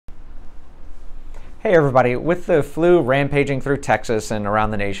Hey everybody, with the flu rampaging through Texas and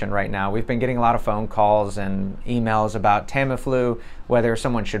around the nation right now, we've been getting a lot of phone calls and emails about Tamiflu, whether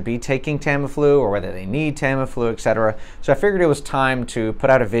someone should be taking Tamiflu or whether they need Tamiflu, etc. So I figured it was time to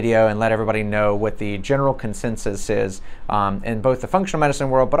put out a video and let everybody know what the general consensus is in both the functional medicine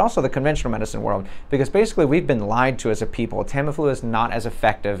world, but also the conventional medicine world, because basically we've been lied to as a people. Tamiflu is not as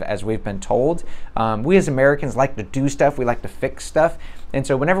effective as we've been told. We as Americans like to do stuff, we like to fix stuff. And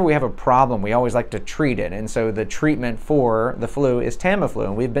so whenever we have a problem, we always like to treat it. And so the treatment for the flu is Tamiflu.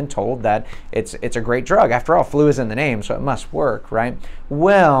 And we've been told that it's a great drug. After all, flu is in the name, so it must work, right?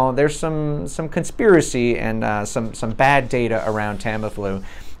 Well, there's some conspiracy and some bad data around Tamiflu.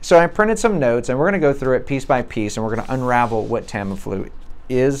 So I printed some notes, and we're going to go through it piece by piece, and we're going to unravel what Tamiflu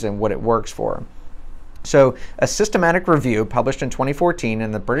is and what it works for. So a systematic review published in 2014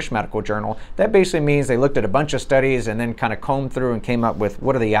 in the British Medical Journal, that basically means they looked at a bunch of studies and then kind of combed through and came up with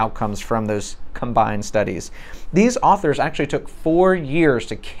what are the outcomes from those combined studies. These authors actually took 4 years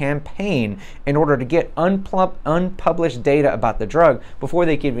to campaign in order to get unpublished data about the drug before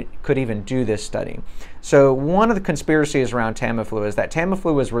they could even do this study. So one of the conspiracies around Tamiflu is that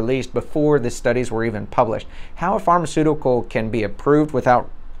Tamiflu was released before the studies were even published. How a pharmaceutical can be approved without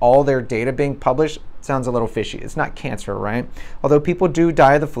all their data being published sounds a little fishy. It's not cancer, right? Although people do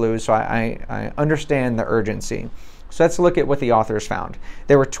die of the flu, so I understand the urgency. So let's look at what the authors found.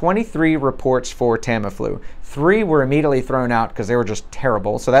 There were 23 reports for Tamiflu. 3 were immediately thrown out because they were just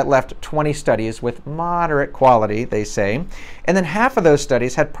terrible. So that left 20 studies with moderate quality, they say. And then half of those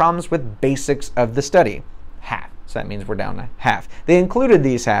studies had problems with basics of the study. Half. So that means we're down to half. They included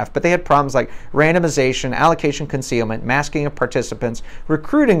these half, but they had problems like randomization, allocation concealment, masking of participants,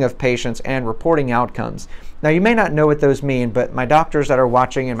 recruiting of patients, and reporting outcomes. Now, you may not know what those mean, but my doctors that are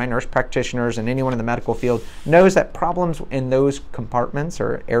watching and my nurse practitioners and anyone in the medical field knows that problems in those compartments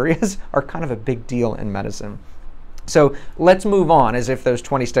or areas are kind of a big deal in medicine. So let's move on as if those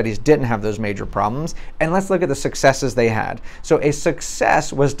 20 studies didn't have those major problems, and let's look at the successes they had. So a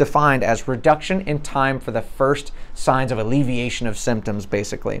success was defined as reduction in time for the first signs of alleviation of symptoms,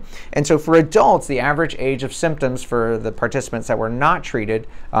 basically. And so for adults, the average age of symptoms for the participants that were not treated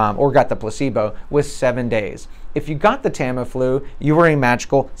or got the placebo was 7 days. If you got the Tamiflu, you were a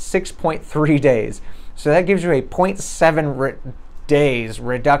magical 6.3 days. So that gives you a 0.7 days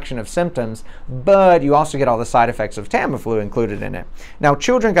reduction of symptoms, but you also get all the side effects of Tamiflu included in it. Now,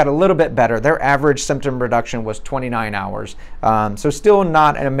 children got a little bit better. Their average symptom reduction was 29 hours. So still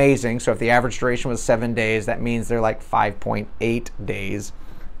not an amazing. So if the average duration was 7 days, that means they're like 5.8 days.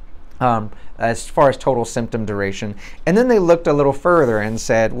 As far as total symptom duration. And then they looked a little further and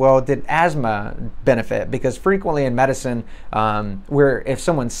said, well, did asthma benefit? Because frequently in medicine, where if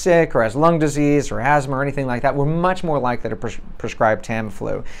someone's sick or has lung disease or asthma or anything like that, we're much more likely to prescribe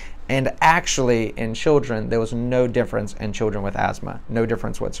Tamiflu. And actually in children, there was no difference in children with asthma, no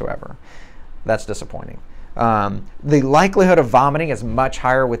difference whatsoever. That's disappointing. The likelihood of vomiting is much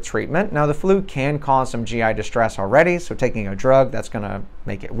higher with treatment. Now, the flu can cause some GI distress already, so taking a drug that's going to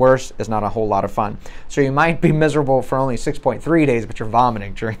make it worse is not a whole lot of fun. So you might be miserable for only 6.3 days, but you're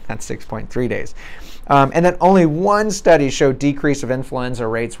vomiting during that 6.3 days. And then only one study showed decrease of influenza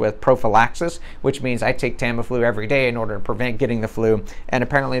rates with prophylaxis, which means I take Tamiflu every day in order to prevent getting the flu, and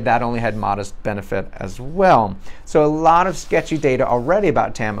apparently that only had modest benefit as well. So a lot of sketchy data already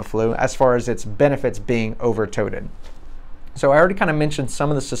about Tamiflu as far as its benefits being overtoted. So I already kind of mentioned some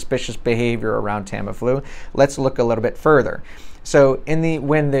of the suspicious behavior around Tamiflu. Let's look a little bit further. So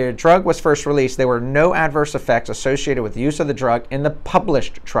when the drug was first released, there were no adverse effects associated with use of the drug in the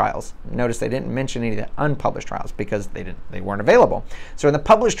published trials. Notice they didn't mention any of the unpublished trials because they weren't available. So in the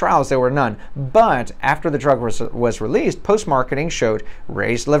published trials, there were none. But after the drug was released, post-marketing showed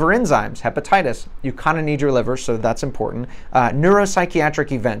raised liver enzymes, hepatitis. You kind of need your liver, so that's important.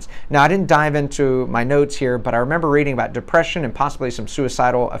 Neuropsychiatric events. Now, I didn't dive into my notes here, but I remember reading about depression and possibly some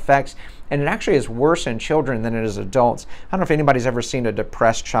suicidal effects. And it actually is worse in children than it is adults. I don't know if anybody's ever seen a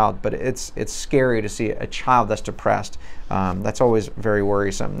depressed child, but it's scary to see a child that's depressed. That's always very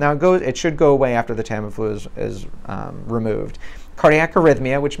worrisome. Now, it should go away after the Tamiflu is removed. Cardiac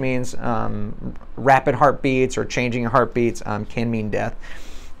arrhythmia, which means rapid heartbeats or changing heartbeats, can mean death.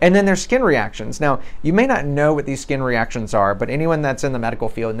 And then there's skin reactions. Now, you may not know what these skin reactions are, but anyone that's in the medical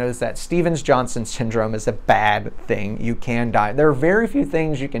field knows that Stevens-Johnson syndrome is a bad thing. You can die. There are very few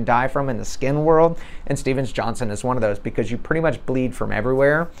things you can die from in the skin world, and Stevens-Johnson is one of those because you pretty much bleed from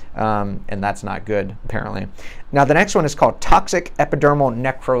everywhere, and that's not good, apparently. Now, the next one is called toxic epidermal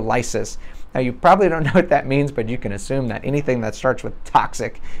necrolysis. Now, you probably don't know what that means, but you can assume that anything that starts with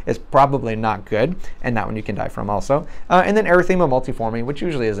toxic is probably not good, and that one you can die from also. And then erythema multiforme, which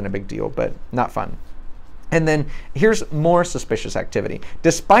usually isn't a big deal, but not fun. And then here's more suspicious activity.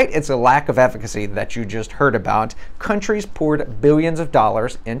 Despite its lack of efficacy that you just heard about, countries poured billions of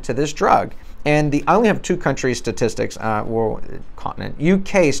dollars into this drug. And I only have 2 country statistics, continent.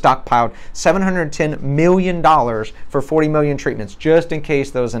 UK stockpiled $710 million for 40 million treatments, just in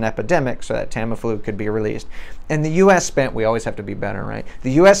case there was an epidemic, so that Tamiflu could be released. And the US spent, we always have to be better, right?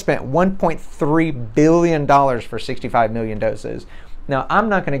 The US spent $1.3 billion for 65 million doses. Now, I'm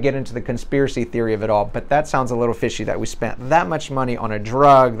not going to get into the conspiracy theory of it all, but that sounds a little fishy that we spent that much money on a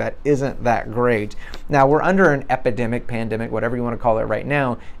drug that isn't that great. Now, we're under an epidemic, pandemic, whatever you want to call it right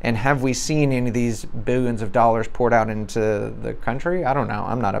now, and have we seen any of these billions of dollars poured out into the country? I don't know.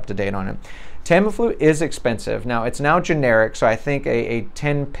 I'm not up to date on it. Tamiflu is expensive. Now, it's now generic, so I think a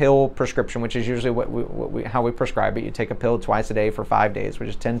 10-pill prescription, which is usually how we prescribe it. You take a pill twice a day for 5 days, which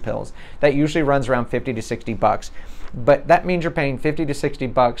is 10 pills. That usually runs around 50 to 60 bucks. But that means you're paying 50 to 60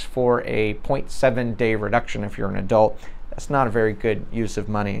 bucks for a 0.7 day reduction if you're an adult. That's not a very good use of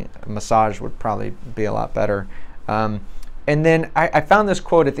money. A massage would probably be a lot better. And then I found this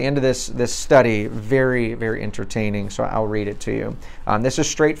quote at the end of this study very, very entertaining, so I'll read it to you. This is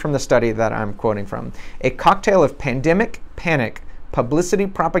straight from the study that I'm quoting from. A cocktail of pandemic panic, publicity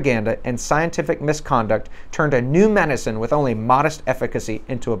propaganda, and scientific misconduct turned a new medicine with only modest efficacy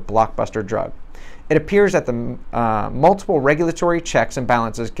into a blockbuster drug. It appears that the multiple regulatory checks and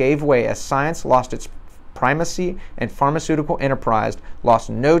balances gave way as science lost its primacy and pharmaceutical enterprise lost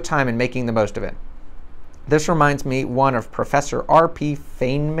no time in making the most of it. This reminds me one of Professor R.P.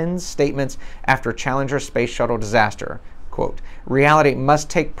 Feynman's statements after Challenger space shuttle disaster. Quote, "Reality must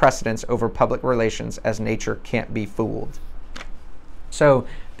take precedence over public relations as nature can't be fooled." So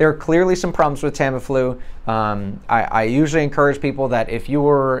there are clearly some problems with Tamiflu. I usually encourage people that if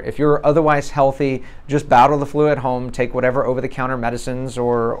you're otherwise healthy, just battle the flu at home. Take whatever over-the-counter medicines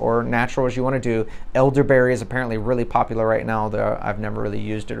or naturals you want to do. Elderberry is apparently really popular right now, though I've never really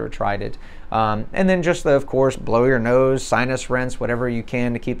used it or tried it. And then just, of course, blow your nose, sinus rinse, whatever you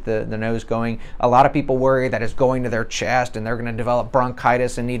can to keep the nose going. A lot of people worry that it's going to their chest and they're going to develop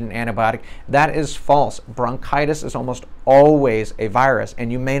bronchitis and need an antibiotic. That is false. Bronchitis is almost always a virus.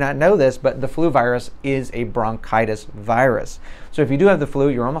 And you may not know this, but the flu virus is a bronchitis virus. So if you do have the flu,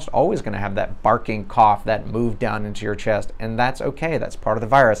 you're almost always going to have that barking cough that move down into your chest, and that's okay. That's part of the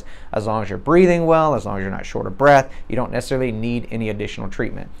virus. As long as you're breathing well, as long as you're not short of breath, you don't necessarily need any additional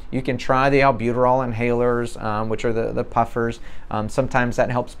treatment. You can try the albuterol inhalers, which are the puffers. Sometimes that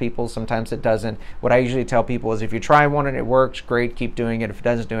helps people, sometimes it doesn't. What I usually tell people is if you try one and it works, great, keep doing it. If it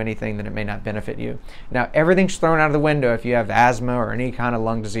doesn't do anything, then it may not benefit you. Now, everything's thrown out of the window if you have asthma or any kind of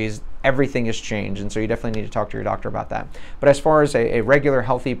lung disease. Everything has changed, and so you definitely need to talk to your doctor about that. But as far as a regular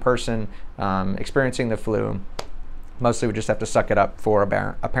healthy person experiencing the flu, mostly we just have to suck it up for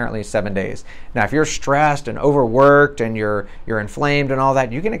apparently 7 days. Now, if you're stressed and overworked and you're inflamed and all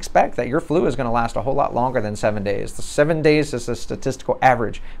that, you can expect that your flu is going to last a whole lot longer than 7 days. The 7 days is a statistical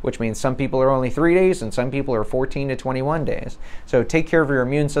average, which means some people are only 3 days and some people are 14 to 21 days. So take care of your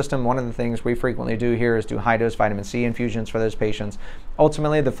immune system. One of the things we frequently do here is do high-dose vitamin C infusions for those patients.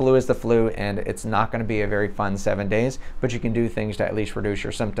 Ultimately, the flu is the flu, and it's not going to be a very fun 7 days, but you can do things to at least reduce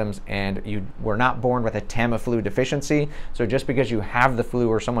your symptoms, and you were not born with a Tamiflu deficiency. So just because you have the flu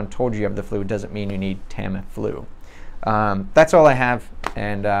or someone told you have the flu doesn't mean you need Tamiflu. That's all I have,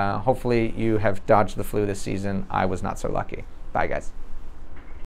 and hopefully you have dodged the flu this season. I was not so lucky. Bye, guys.